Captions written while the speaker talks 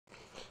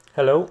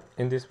Hello,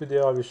 in this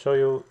video I will show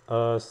you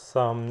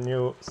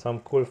some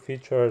cool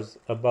features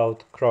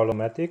about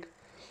Crawlomatic.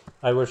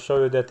 I will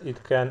show you that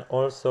it can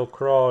also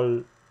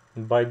crawl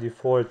by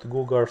default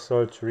Google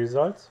search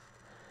results.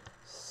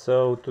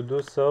 So to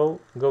do so,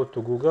 go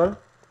to Google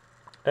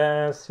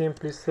and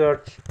simply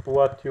search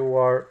what you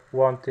are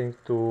wanting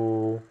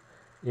to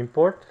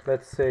import.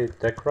 Let's say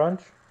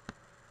TechCrunch,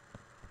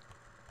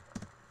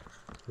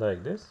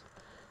 like this.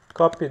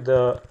 Copy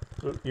the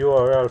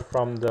URL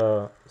from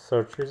the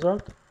search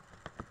result,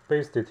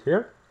 paste it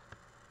here.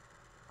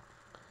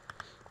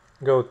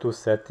 Go to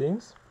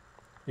settings.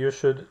 You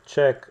should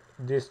check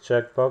this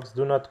checkbox,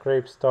 do not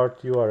create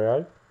start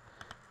URL.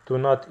 Do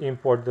not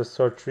import the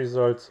search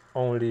results,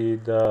 only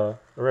the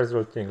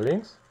resulting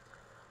links.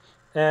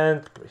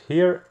 And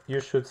here you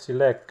should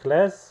select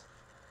class,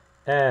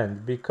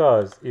 and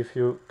because if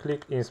you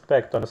click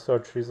inspect on a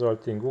search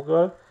result in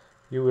Google,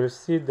 you will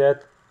see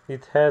that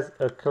it has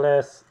a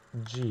class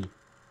G.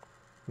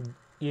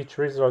 Each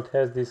result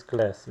has this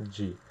class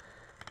G.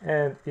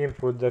 And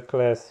input the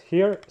class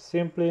here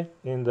simply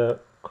in the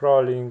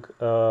crawling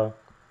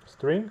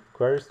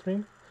query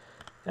string,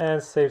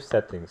 and save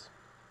settings.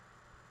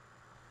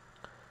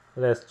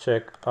 Let's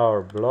check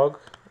our blog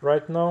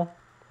right now.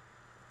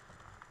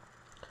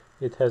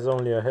 It has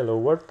only a hello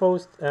world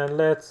post, and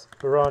let's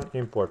run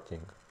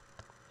importing.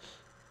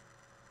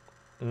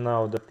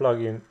 Now the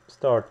plugin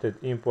started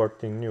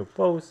importing new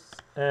posts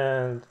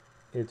and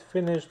it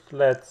finished.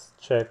 Let's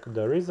check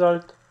the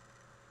result.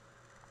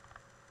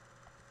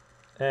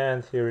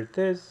 And here it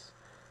is,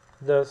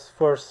 the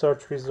first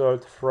search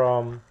result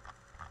from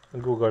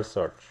Google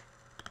search.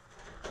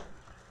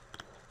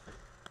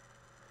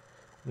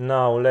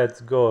 Now let's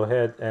go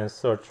ahead and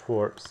search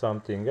for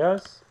something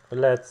else.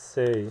 Let's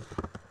say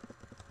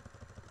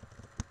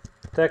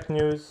tech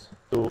news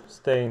to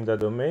stay in the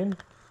domain.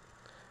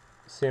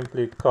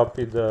 Simply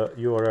copy the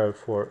URL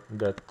for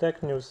the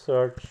tech news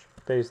search,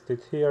 paste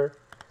it here,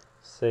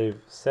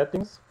 save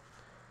settings.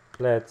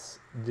 Let's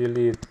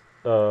delete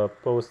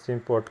posts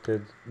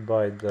imported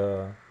by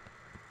the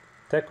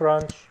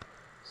TechCrunch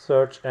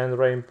search and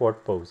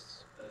re-import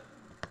posts.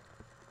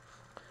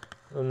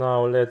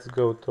 Now let's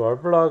go to our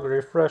blog,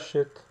 refresh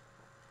it,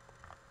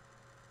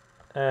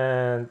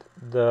 and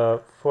the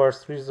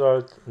first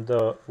result,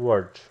 the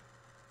word,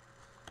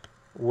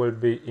 will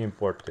be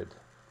imported.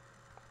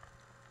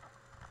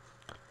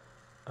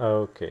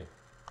 Okay,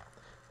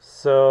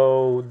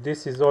 so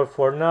this is all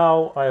for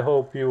now. I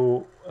hope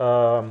you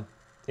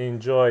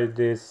enjoy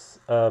this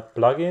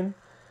plugin.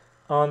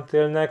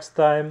 Until next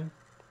time,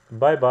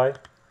 bye bye.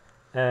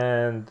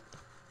 And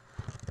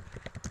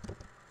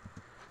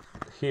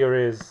here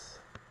is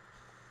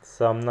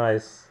some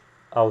nice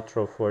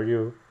outro for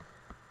you.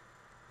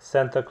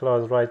 Santa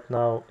Claus right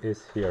now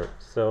is here,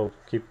 so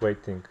keep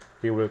waiting,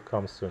 he will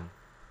come soon.